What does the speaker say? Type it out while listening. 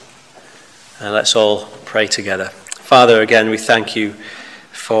Let's all pray together. Father, again, we thank you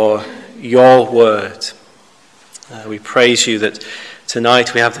for your word. We praise you that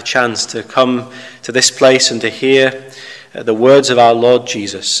tonight we have the chance to come to this place and to hear the words of our Lord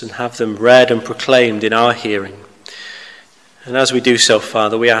Jesus and have them read and proclaimed in our hearing. And as we do so,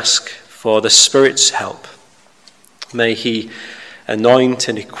 Father, we ask for the Spirit's help. May he anoint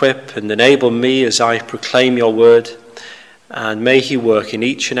and equip and enable me as I proclaim your word, and may he work in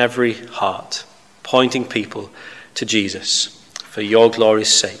each and every heart, pointing people to Jesus for your glory's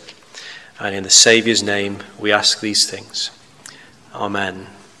sake. And in the Saviour's name we ask these things. Amen.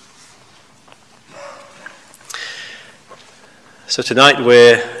 So tonight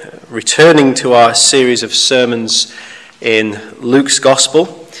we're returning to our series of sermons in Luke's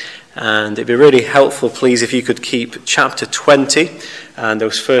Gospel, and it'd be really helpful, please, if you could keep chapter 20 and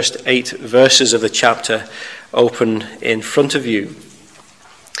those first 8 verses of the chapter open in front of you.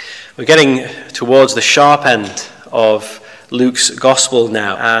 We're getting towards the sharp end of Luke's Gospel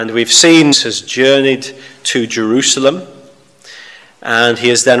now, and we've seen he has journeyed to Jerusalem, and he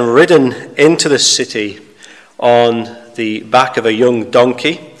has then ridden into the city on the back of a young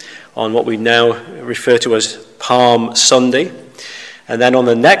donkey on what we now refer to as Palm Sunday. And then on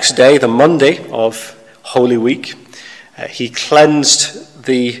the next day, the Monday of Holy Week, he cleansed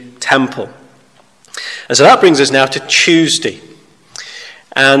the temple. And so that brings us now to Tuesday.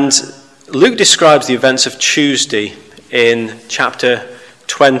 And Luke describes the events of Tuesday in chapter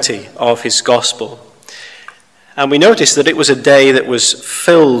 20 of his Gospel. And we notice that it was a day that was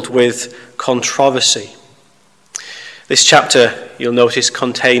filled with controversy. This chapter, you'll notice,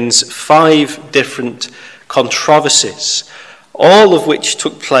 contains 5 different controversies, all of which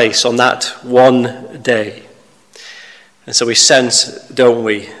took place on that one day. And so we sense, don't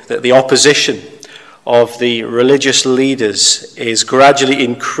we, that the opposition of the religious leaders is gradually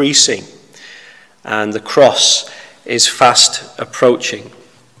increasing and the cross is fast approaching.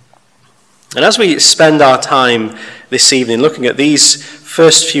 And as we spend our time this evening looking at these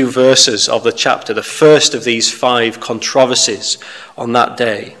first few verses of the chapter, the first of these 5 controversies on that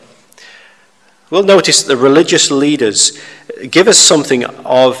day, we'll notice that the religious leaders give us something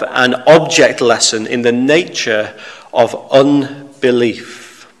of an object lesson in the nature of unbelief.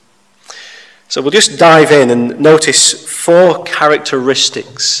 So we'll just dive in and notice 4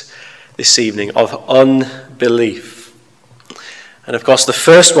 characteristics this evening of unbelief. And of course, the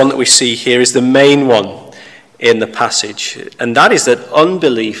first one that we see here is the main one in the passage, and that is that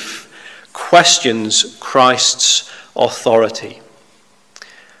unbelief questions Christ's authority.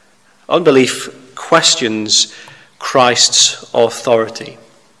 Unbelief questions Christ's authority.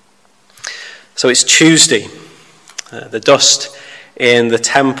 So it's Tuesday. The dust in the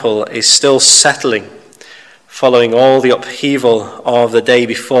temple is still settling, following all the upheaval of the day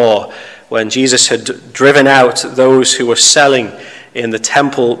before, when Jesus had driven out those who were selling in the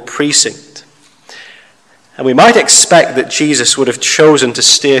temple precinct. And we might expect that Jesus would have chosen to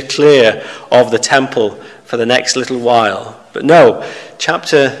steer clear of the temple for the next little while. But no,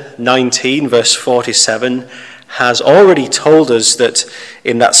 chapter 19, verse 47, has already told us that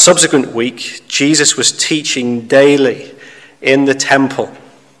in that subsequent week, Jesus was teaching daily in the temple.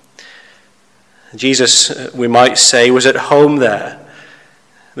 Jesus, we might say, was at home there.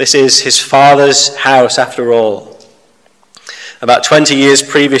 This is his Father's house after all. About 20 years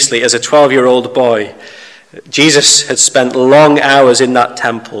previously, as a 12-year-old boy, Jesus had spent long hours in that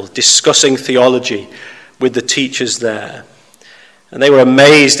temple discussing theology with the teachers there. And they were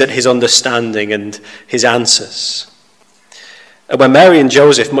amazed at his understanding and his answers. And when Mary and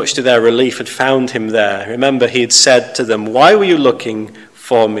Joseph, much to their relief, had found him there, remember he had said to them, "Why were you looking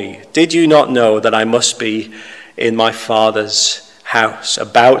for me? Did you not know that I must be in my Father's house,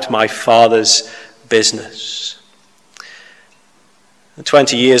 about my Father's business?" And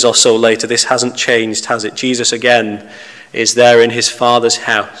 20 years or so later, this hasn't changed, has it? Jesus again is there in his Father's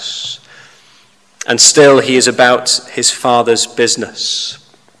house. And still he is about his Father's business.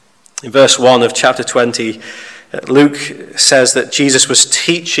 In verse 1 of chapter 20, Luke says that Jesus was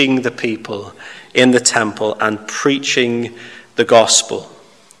teaching the people in the temple and preaching the gospel.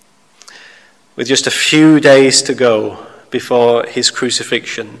 With just a few days to go before his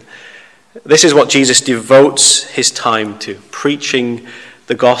crucifixion, this is what Jesus devotes his time to, preaching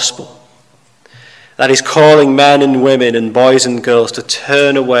the gospel. That is calling men and women and boys and girls to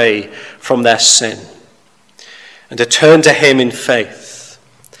turn away from their sin and to turn to him in faith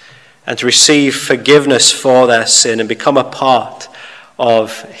and to receive forgiveness for their sin and become a part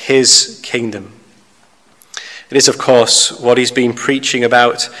of his kingdom. It is, of course, what he's been preaching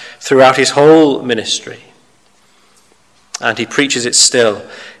about throughout his whole ministry. And he preaches it still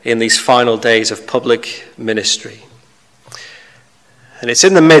in these final days of public ministry. And it's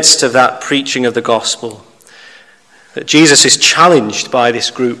in the midst of that preaching of the gospel that Jesus is challenged by this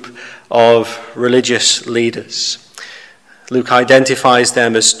group of religious leaders. Luke identifies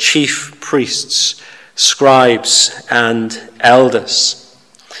them as chief priests, scribes, and elders.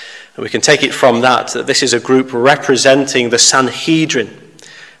 And we can take it from that this is a group representing the Sanhedrin,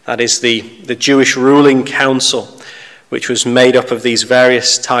 that is the Jewish ruling council, which was made up of these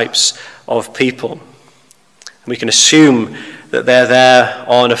various types of people. And we can assume that they're there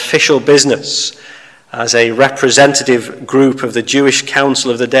on official business as a representative group of the Jewish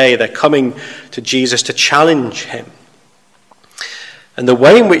council of the day. They're coming to Jesus to challenge him. And the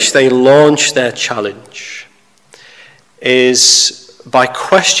way in which they launch their challenge is by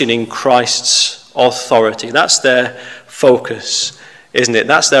questioning Christ's authority. That's their focus, isn't it?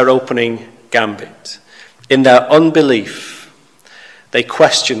 That's their opening gambit. In their unbelief, they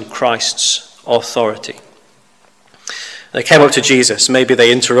question Christ's authority. They came up to Jesus. Maybe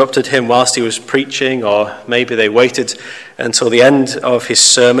they interrupted him whilst he was preaching, or maybe they waited until the end of his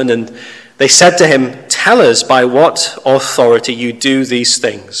sermon, and they said to him, "Tell us by what authority you do these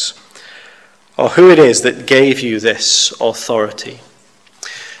things, or who it is that gave you this authority."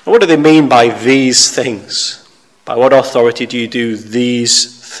 And what do they mean by these things? By what authority do you do these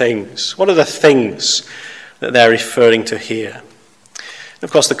things? What are the things that they're referring to here? And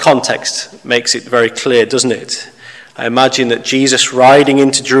of course, the context makes it very clear, doesn't it? I imagine that Jesus riding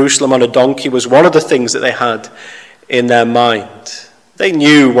into Jerusalem on a donkey was one of the things that they had in their mind. They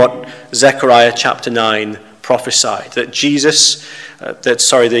knew what Zechariah chapter 9 prophesied, that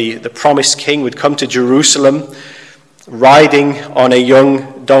the promised king would come to Jerusalem riding on a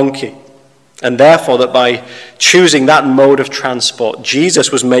young donkey. And therefore that by choosing that mode of transport, Jesus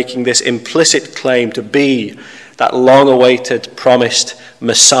was making this implicit claim to be that long-awaited, promised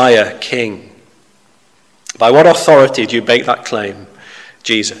Messiah king. By what authority do you make that claim,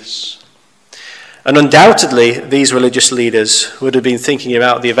 Jesus? And undoubtedly, these religious leaders would have been thinking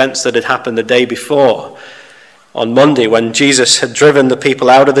about the events that had happened the day before, on Monday, when Jesus had driven the people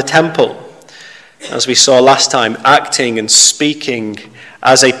out of the temple, as we saw last time, acting and speaking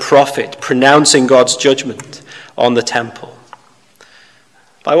as a prophet, pronouncing God's judgment on the temple.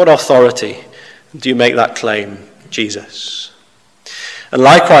 By what authority do you make that claim, Jesus? And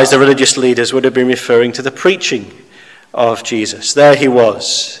likewise, the religious leaders would have been referring to the preaching of Jesus. There he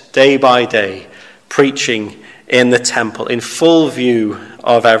was, day by day, preaching in the temple, in full view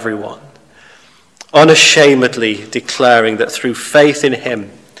of everyone, unashamedly declaring that through faith in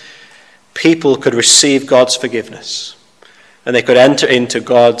him, people could receive God's forgiveness and they could enter into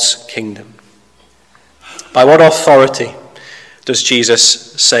God's kingdom. By what authority does Jesus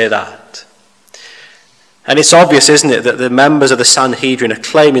say that? And it's obvious, isn't it, that the members of the Sanhedrin are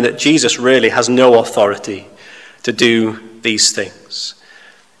claiming that Jesus really has no authority to do these things.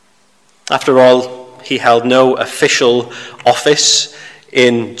 After all, he held no official office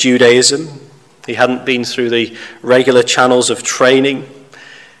in Judaism. He hadn't been through the regular channels of training.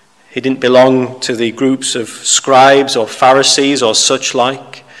 He didn't belong to the groups of scribes or Pharisees or such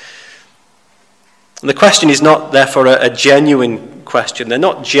like. And the question is not, therefore, a genuine question. They're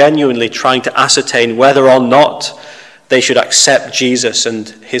not genuinely trying to ascertain whether or not they should accept Jesus and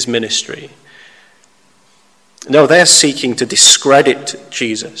his ministry. No, they're seeking to discredit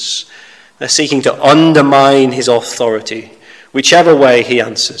Jesus. They're seeking to undermine his authority, whichever way he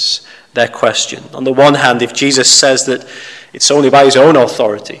answers their question. On the one hand, if Jesus says that it's only by his own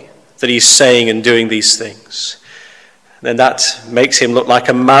authority that he's saying and doing these things, then that makes him look like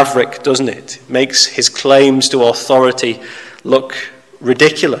a maverick, doesn't it? It makes his claims to authority look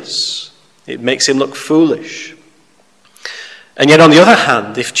ridiculous. It makes him look foolish. And yet, on the other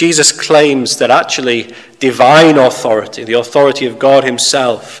hand, if Jesus claims that actually divine authority, the authority of God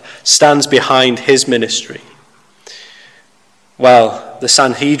himself, stands behind his ministry, well, the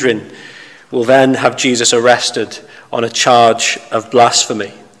Sanhedrin will then have Jesus arrested on a charge of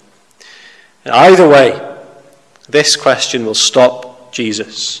blasphemy. And either way, this question will stop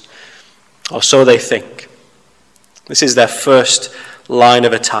Jesus, or so they think. This is their first line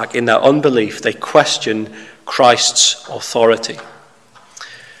of attack. In their unbelief, they question Christ's authority.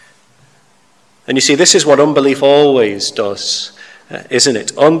 And you see, this is what unbelief always does, isn't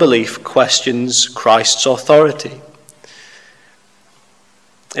it? Unbelief questions Christ's authority.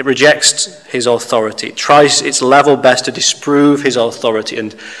 It rejects his authority. It tries its level best to disprove his authority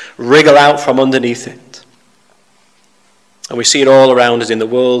and wriggle out from underneath it. And we see it all around us in the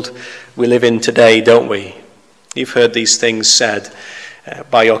world we live in today, don't we? You've heard these things said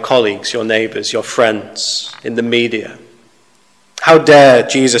by your colleagues, your neighbours, your friends, in the media. How dare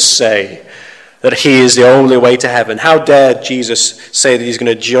Jesus say that he is the only way to heaven? How dare Jesus say that he's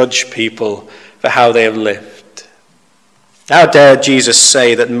going to judge people for how they have lived? How dare Jesus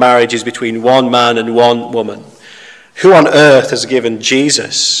say that marriage is between one man and one woman? Who on earth has given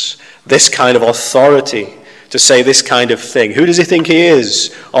Jesus this kind of authority to say this kind of thing? Who does he think he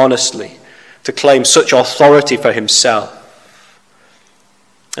is, honestly, to claim such authority for himself?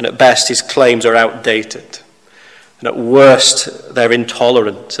 And at best, his claims are outdated. And at worst, they're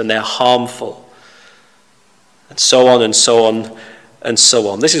intolerant and they're harmful. And so on and so on and so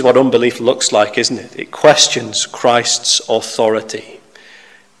on. This is what unbelief looks like, isn't it? It questions Christ's authority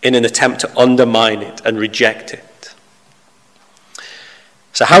in an attempt to undermine it and reject it.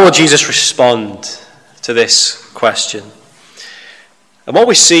 So how will Jesus respond to this question? And what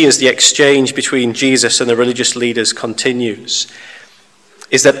we see as the exchange between Jesus and the religious leaders continues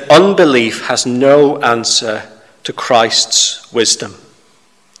is that unbelief has no answer to Christ's wisdom.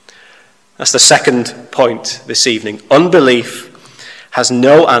 That's the second point this evening. Unbelief has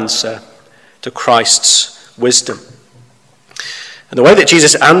no answer to Christ's wisdom. And the way that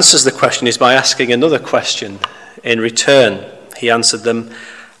Jesus answers the question is by asking another question in return. He answered them,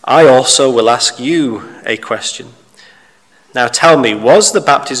 "I also will ask you a question. Now tell me, was the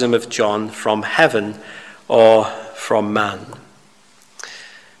baptism of John from heaven or from man?"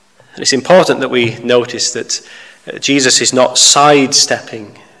 And it's important that we notice that Jesus is not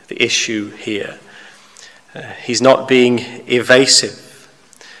sidestepping the issue here. He's not being evasive.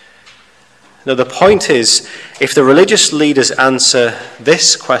 Now the point is, if the religious leaders answer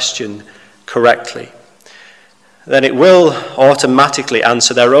this question correctly, then it will automatically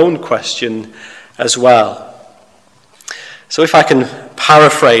answer their own question as well. So if I can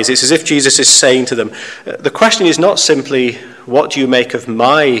paraphrase, it's as if Jesus is saying to them, the question is not simply, what do you make of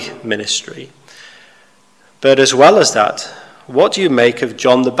my ministry? But as well as that, what do you make of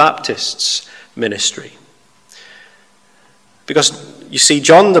John the Baptist's ministry? Because you see,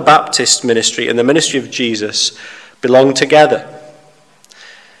 John the Baptist's ministry and the ministry of Jesus belong together.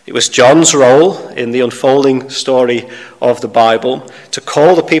 It was John's role in the unfolding story of the Bible to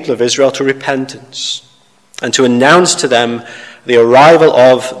call the people of Israel to repentance and to announce to them the arrival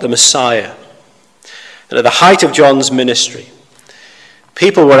of the Messiah. And at the height of John's ministry,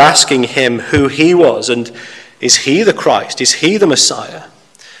 people were asking him who he was, and is he the Christ? Is he the Messiah?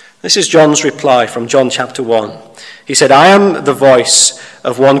 This is John's reply from John chapter 1. He said, "I am the voice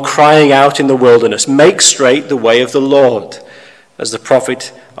of one crying out in the wilderness, make straight the way of the Lord, as the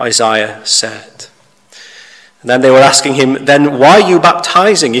prophet Isaiah said." And then they were asking him, "Then why are you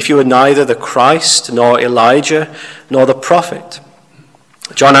baptizing if you are neither the Christ, nor Elijah, nor the prophet?"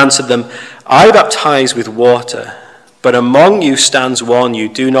 John answered them, "I baptize with water, but among you stands one you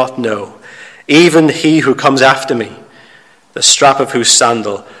do not know, even he who comes after me, the strap of whose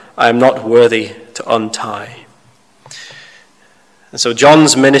sandal I am not worthy to untie." And so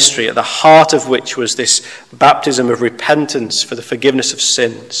John's ministry, at the heart of which was this baptism of repentance for the forgiveness of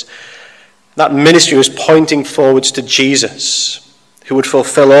sins, that ministry was pointing forwards to Jesus, who would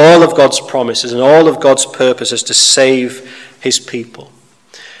fulfill all of God's promises and all of God's purposes to save his people.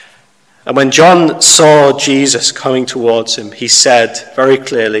 And when John saw Jesus coming towards him, he said very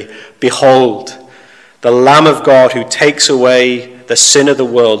clearly, "Behold, the Lamb of God who takes away the sin of the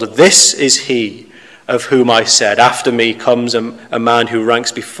world. This is he of whom I said, after me comes a man who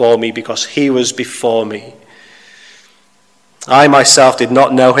ranks before me because he was before me. I myself did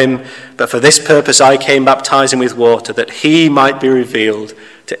not know him, but for this purpose I came baptizing with water, that he might be revealed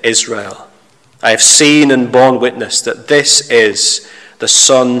to Israel. I have seen and borne witness that this is the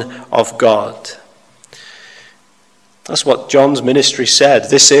Son of God." That's what John's ministry said.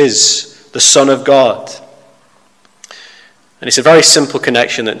 This is the Son of God. And it's a very simple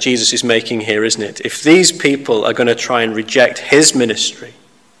connection that Jesus is making here, isn't it? If these people are going to try and reject his ministry,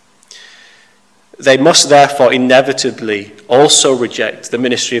 they must therefore inevitably also reject the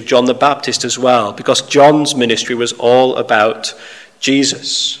ministry of John the Baptist as well, because John's ministry was all about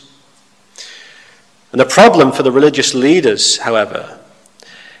Jesus. And the problem for the religious leaders, however,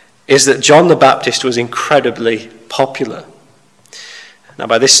 is that John the Baptist was incredibly popular. Now,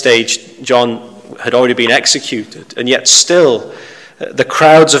 by this stage, John had already been executed, and yet still the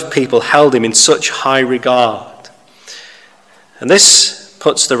crowds of people held him in such high regard. And this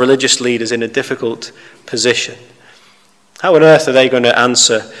puts the religious leaders in a difficult position. How on earth are they going to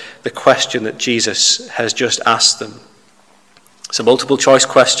answer the question that Jesus has just asked them? It's a multiple choice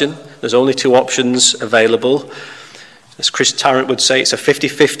question. There's only two options available. As Chris Tarrant would say, it's a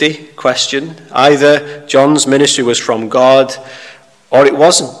 50-50 question. Either John's ministry was from God or it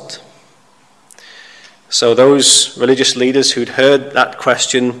wasn't. So those religious leaders who'd heard that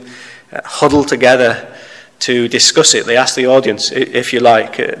question huddled together to discuss it. They asked the audience, if you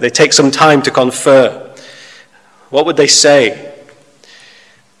like. They take some time to confer. What would they say?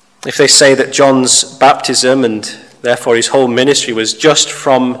 If they say that John's baptism and therefore his whole ministry was just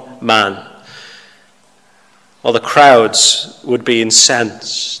from man, well, the crowds would be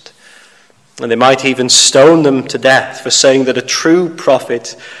incensed. And they might even stone them to death for saying that a true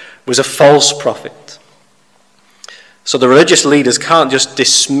prophet was a false prophet. So the religious leaders can't just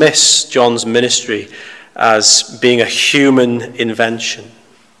dismiss John's ministry as being a human invention.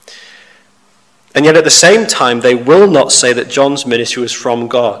 And yet at the same time, they will not say that John's ministry was from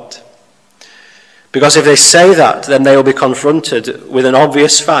God. Because if they say that, then they will be confronted with an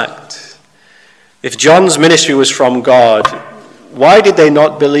obvious fact. If John's ministry was from God, why did they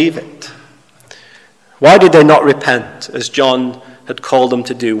not believe it? Why did they not repent, as John had called them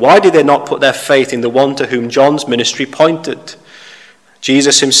to do? Why did they not put their faith in the one to whom John's ministry pointed,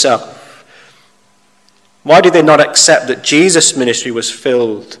 Jesus himself? Why did they not accept that Jesus' ministry was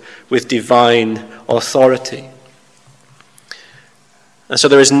filled with divine authority? And so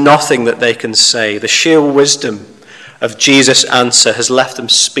there is nothing that they can say. The sheer wisdom of Jesus' answer has left them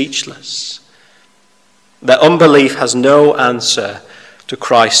speechless. Their unbelief has no answer to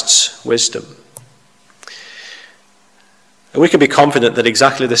Christ's wisdom. And we can be confident that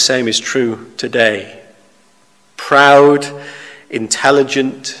exactly the same is true today. Proud,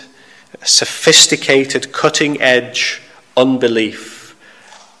 intelligent, sophisticated, cutting-edge unbelief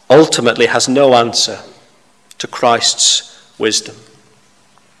ultimately has no answer to Christ's wisdom.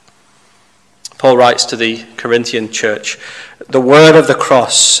 Paul writes to the Corinthian church, "The word of the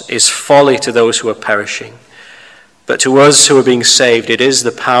cross is folly to those who are perishing, but to us who are being saved it is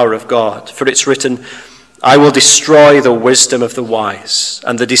the power of God. For it's written, I will destroy the wisdom of the wise,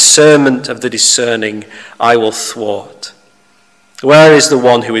 and the discernment of the discerning I will thwart. Where is the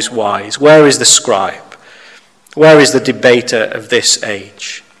one who is wise? Where is the scribe? Where is the debater of this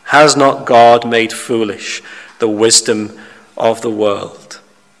age? Has not God made foolish the wisdom of the world?"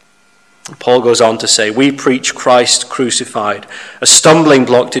 Paul goes on to say, "We preach Christ crucified, a stumbling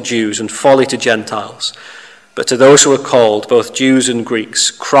block to Jews and folly to Gentiles. But to those who are called, both Jews and Greeks,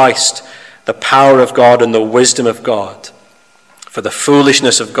 Christ, the power of God and the wisdom of God. For the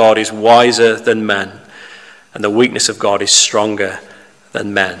foolishness of God is wiser than men, and the weakness of God is stronger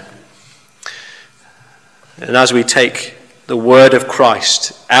than men." And as we take the word of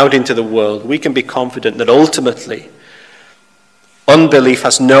Christ out into the world, we can be confident that ultimately unbelief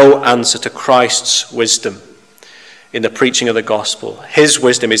has no answer to Christ's wisdom in the preaching of the gospel. His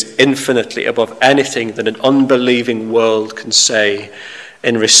wisdom is infinitely above anything that an unbelieving world can say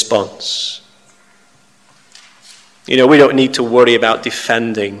in response. We don't need to worry about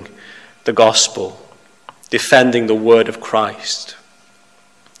defending the gospel, defending the word of Christ.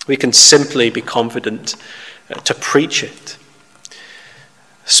 We can simply be confident to preach it.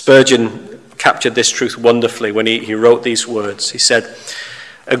 Spurgeon captured this truth wonderfully when he wrote these words. He said,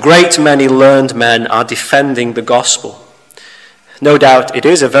 "A great many learned men are defending the gospel. No doubt it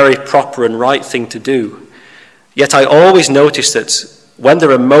is a very proper and right thing to do. Yet I always notice that when there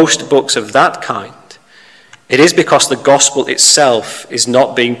are most books of that kind, it is because the gospel itself is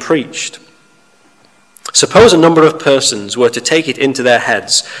not being preached. Suppose a number of persons were to take it into their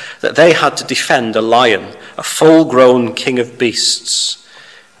heads that they had to defend a lion, a full-grown king of beasts.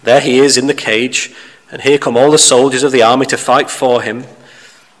 There he is in the cage, and here come all the soldiers of the army to fight for him.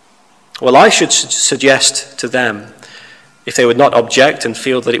 Well, I should suggest to them, if they would not object and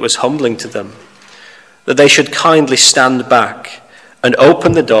feel that it was humbling to them, that they should kindly stand back and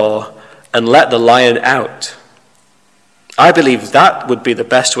open the door and let the lion out. I believe that would be the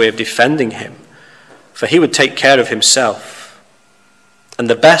best way of defending him, for he would take care of himself. And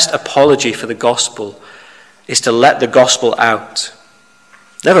the best apology for the gospel is to let the gospel out.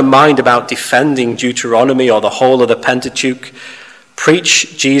 Never mind about defending Deuteronomy or the whole of the Pentateuch.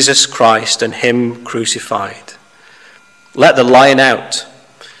 Preach Jesus Christ and him crucified. Let the lion out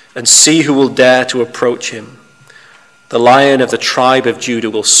and see who will dare to approach him. The Lion of the tribe of Judah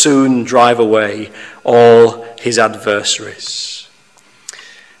will soon drive away all his adversaries."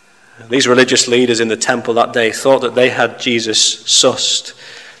 These religious leaders in the temple that day thought that they had Jesus sussed.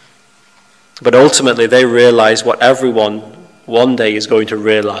 But ultimately they realized what everyone one day is going to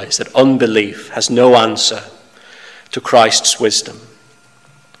realize, that unbelief has no answer to Christ's wisdom.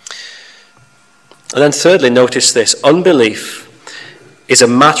 And then thirdly, notice this: unbelief is a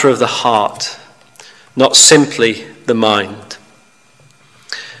matter of the heart, not simply the mind.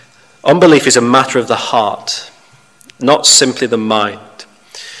 Unbelief is a matter of the heart, not simply the mind.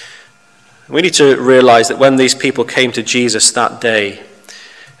 We need to realize that when these people came to Jesus that day,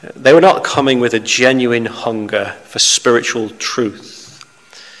 they were not coming with a genuine hunger for spiritual truth.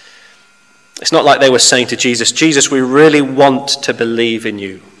 It's not like they were saying to Jesus, Jesus, we really want to believe in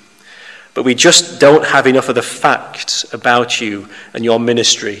you, but we just don't have enough of the facts about you and your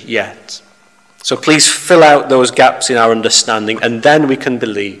ministry yet. So please fill out those gaps in our understanding, and then we can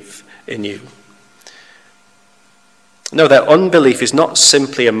believe in you. No, their unbelief is not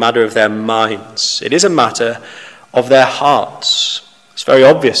simply a matter of their minds. It is a matter of their hearts. It's very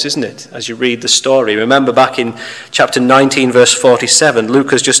obvious, isn't it, as you read the story? Remember back in chapter 19, verse 47,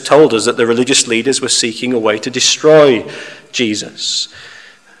 Luke has just told us that the religious leaders were seeking a way to destroy Jesus.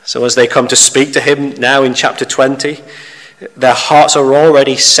 So as they come to speak to him now in chapter 20, their hearts are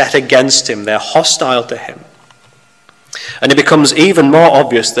already set against him. They're hostile to him. And it becomes even more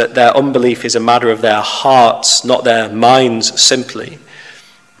obvious that their unbelief is a matter of their hearts, not their minds simply.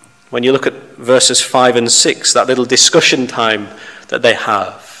 When you look at verses 5 and 6, that little discussion time that they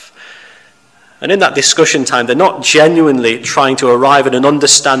have. And in that discussion time, they're not genuinely trying to arrive at an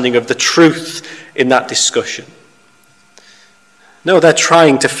understanding of the truth in that discussion. No, they're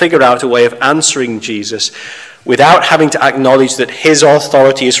trying to figure out a way of answering Jesus without having to acknowledge that his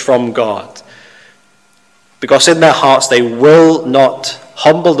authority is from God. Because in their hearts, they will not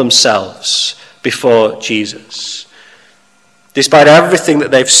humble themselves before Jesus. Despite everything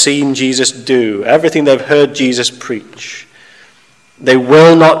that they've seen Jesus do, everything they've heard Jesus preach, they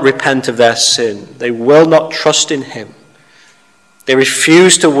will not repent of their sin. They will not trust in him. They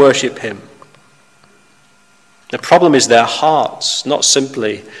refuse to worship him. The problem is their hearts, not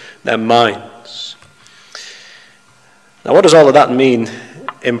simply their minds. Now, what does all of that mean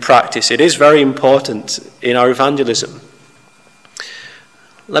in practice? It is very important in our evangelism.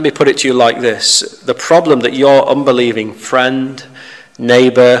 Let me put it to you like this. The problem that your unbelieving friend,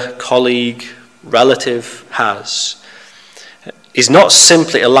 neighbor, colleague, relative has is not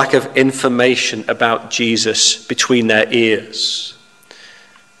simply a lack of information about Jesus between their ears.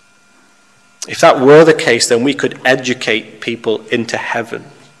 If that were the case, then we could educate people into heaven.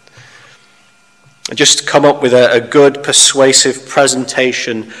 Just come up with a good, persuasive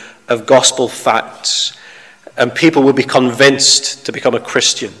presentation of gospel facts, and people will be convinced to become a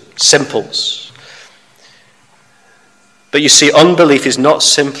Christian. Simples. But you see, unbelief is not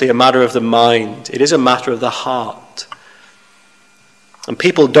simply a matter of the mind. It is a matter of the heart. And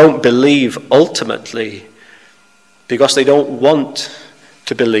people don't believe ultimately because they don't want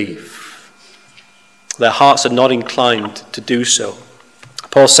to believe. Their hearts are not inclined to do so.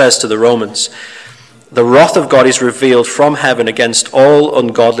 Paul says to the Romans, the wrath of God is revealed from heaven against all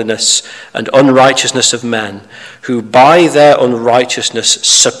ungodliness and unrighteousness of men, who by their unrighteousness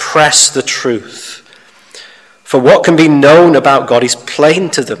suppress the truth. For what can be known about God is plain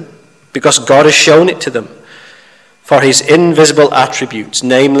to them, because God has shown it to them. For his invisible attributes,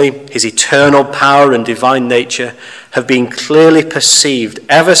 namely his eternal power and divine nature, have been clearly perceived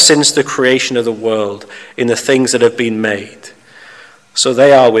ever since the creation of the world in the things that have been made. So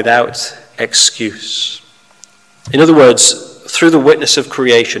they are without excuse. In other words, through the witness of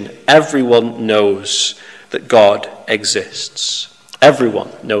creation, everyone knows that God exists. Everyone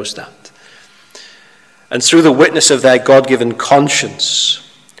knows that. And through the witness of their God-given conscience,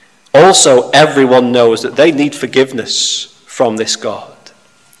 also everyone knows that they need forgiveness from this God.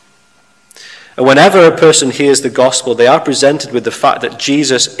 And whenever a person hears the gospel, they are presented with the fact that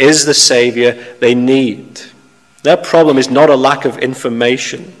Jesus is the Savior they need. Their problem is not a lack of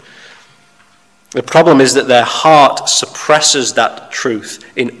information. The problem is that their heart suppresses that truth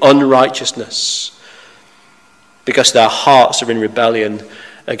in unrighteousness because their hearts are in rebellion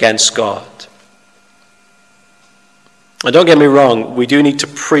against God. And don't get me wrong, we do need to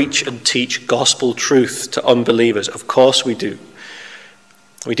preach and teach gospel truth to unbelievers. Of course we do.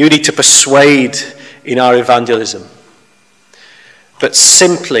 We do need to persuade in our evangelism. But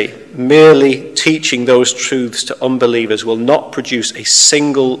simply, merely teaching those truths to unbelievers will not produce a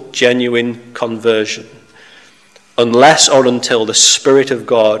single genuine conversion unless or until the Spirit of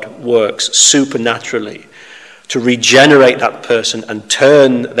God works supernaturally to regenerate that person and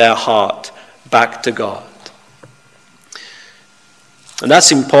turn their heart back to God. And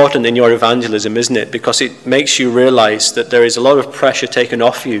that's important in your evangelism, isn't it? Because it makes you realize that there is a lot of pressure taken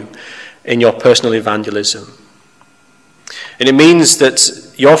off you in your personal evangelism. And it means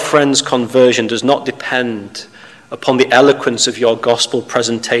that your friend's conversion does not depend upon the eloquence of your gospel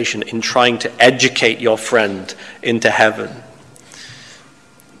presentation in trying to educate your friend into heaven.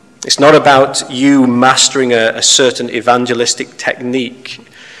 It's not about you mastering a certain evangelistic technique.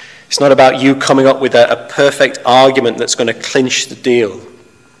 It's not about you coming up with a perfect argument that's going to clinch the deal.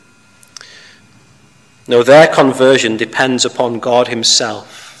 No, their conversion depends upon God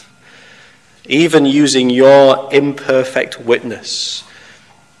himself, even using your imperfect witness,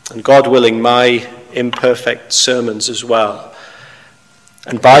 and God willing, my imperfect sermons as well,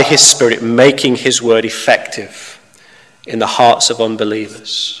 and by his Spirit making his word effective in the hearts of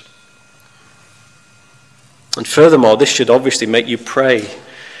unbelievers. And furthermore, this should obviously make you pray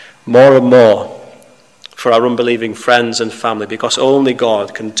more and more for our unbelieving friends and family, because only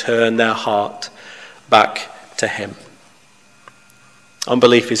God can turn their heart back to him.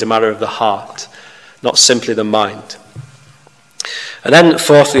 Unbelief is a matter of the heart, not simply the mind. And then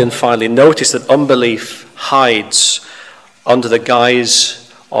fourthly and finally, notice that unbelief hides under the guise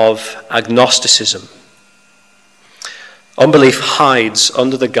of agnosticism. Unbelief hides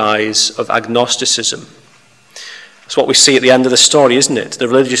under the guise of agnosticism. That's what we see at the end of the story, isn't it? The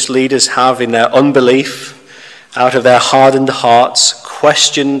religious leaders have, in their unbelief, out of their hardened hearts,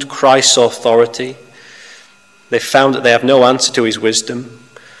 questioned Christ's authority. They found that they have no answer to his wisdom.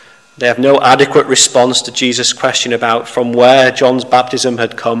 They have no adequate response to Jesus' question about from where John's baptism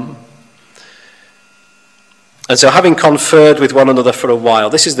had come. And so, having conferred with one another for a while,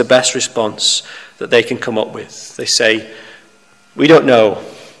 this is the best response that they can come up with. They say, we don't know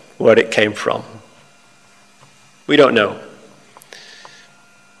where it came from. We don't know.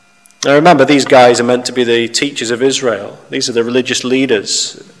 Now remember, these guys are meant to be the teachers of Israel. These are the religious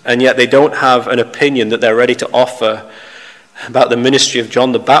leaders. And yet they don't have an opinion that they're ready to offer about the ministry of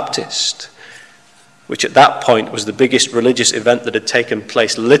John the Baptist, which at that point was the biggest religious event that had taken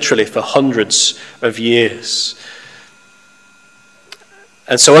place literally for hundreds of years.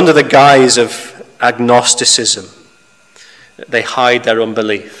 And so under the guise of agnosticism, they hide their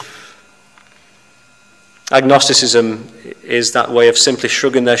unbelief. Agnosticism is that way of simply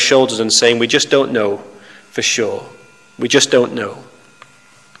shrugging their shoulders and saying, we just don't know for sure. We just don't know.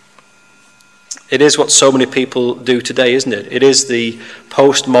 It is what so many people do today, isn't it? It is the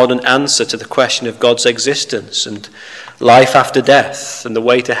postmodern answer to the question of God's existence and life after death and the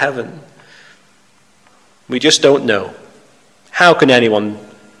way to heaven. We just don't know. How can anyone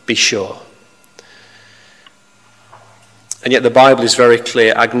be sure? And yet the Bible is very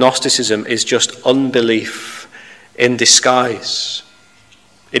clear. Agnosticism is just unbelief in disguise.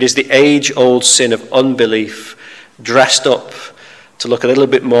 It is the age-old sin of unbelief dressed up to look a little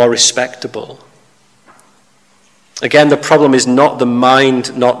bit more respectable. Again, the problem is not the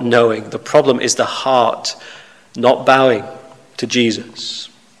mind not knowing. The problem is the heart not bowing to Jesus.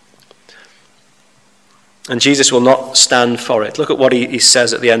 And Jesus will not stand for it. Look at what he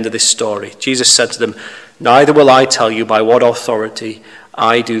says at the end of this story. Jesus said to them, neither will I tell you by what authority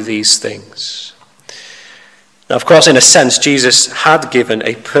I do these things. Now, of course, in a sense, Jesus had given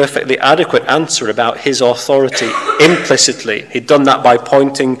a perfectly adequate answer about his authority implicitly. He'd done that by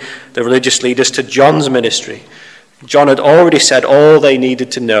pointing the religious leaders to John's ministry. John had already said all they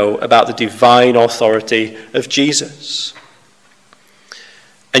needed to know about the divine authority of Jesus.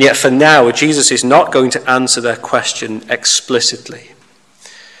 And yet for now, Jesus is not going to answer their question explicitly.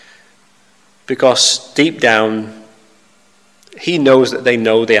 Because deep down, he knows that they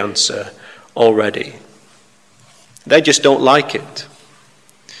know the answer already. They just don't like it.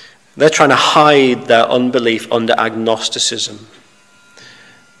 They're trying to hide their unbelief under agnosticism.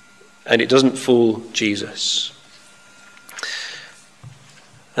 And it doesn't fool Jesus.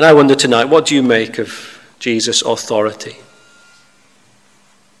 And I wonder tonight, what do you make of Jesus' authority?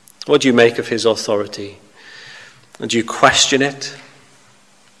 What do you make of his authority? And do you question it?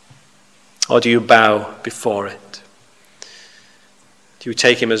 Or do you bow before it? Do you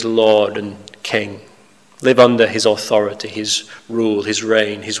take him as Lord and King? Live under his authority, his rule, his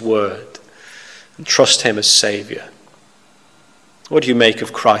reign, his word, and trust him as Saviour? What do you make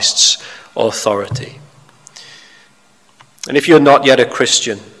of Christ's authority? And if you're not yet a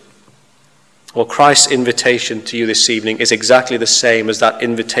Christian, well, Christ's invitation to you this evening is exactly the same as that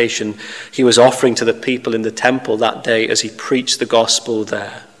invitation he was offering to the people in the temple that day as he preached the gospel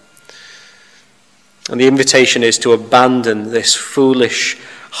there. And the invitation is to abandon this foolish,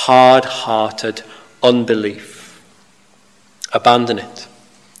 hard-hearted unbelief. Abandon it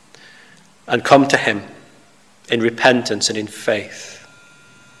and come to him in repentance and in faith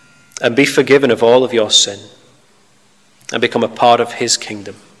and be forgiven of all of your sin and become a part of his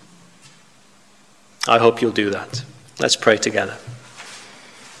kingdom. I hope you'll do that. Let's pray together.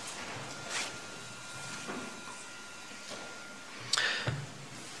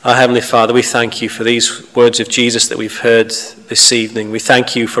 Our Heavenly Father, we thank you for these words of Jesus that we've heard this evening. We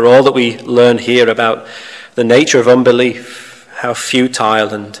thank you for all that we learn here about the nature of unbelief, how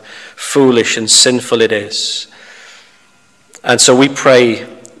futile and foolish and sinful it is. And so we pray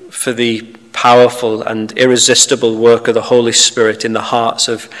for the powerful and irresistible work of the Holy Spirit in the hearts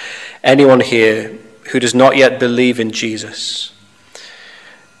of anyone here who does not yet believe in Jesus.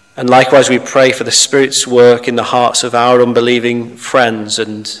 And likewise, we pray for the Spirit's work in the hearts of our unbelieving friends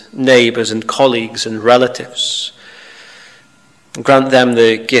and neighbours and colleagues and relatives. Grant them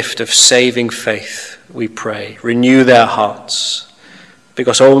the gift of saving faith, we pray. Renew their hearts,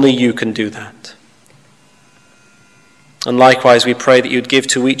 because only you can do that. And likewise, we pray that you'd give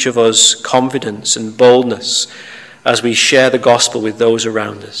to each of us confidence and boldness as we share the gospel with those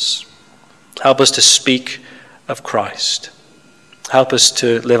around us. Help us to speak of Christ. Help us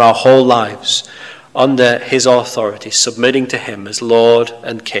to live our whole lives under his authority, submitting to him as Lord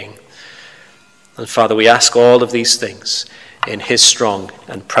and King. And Father, we ask all of these things in his strong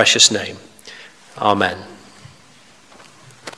and precious name. Amen.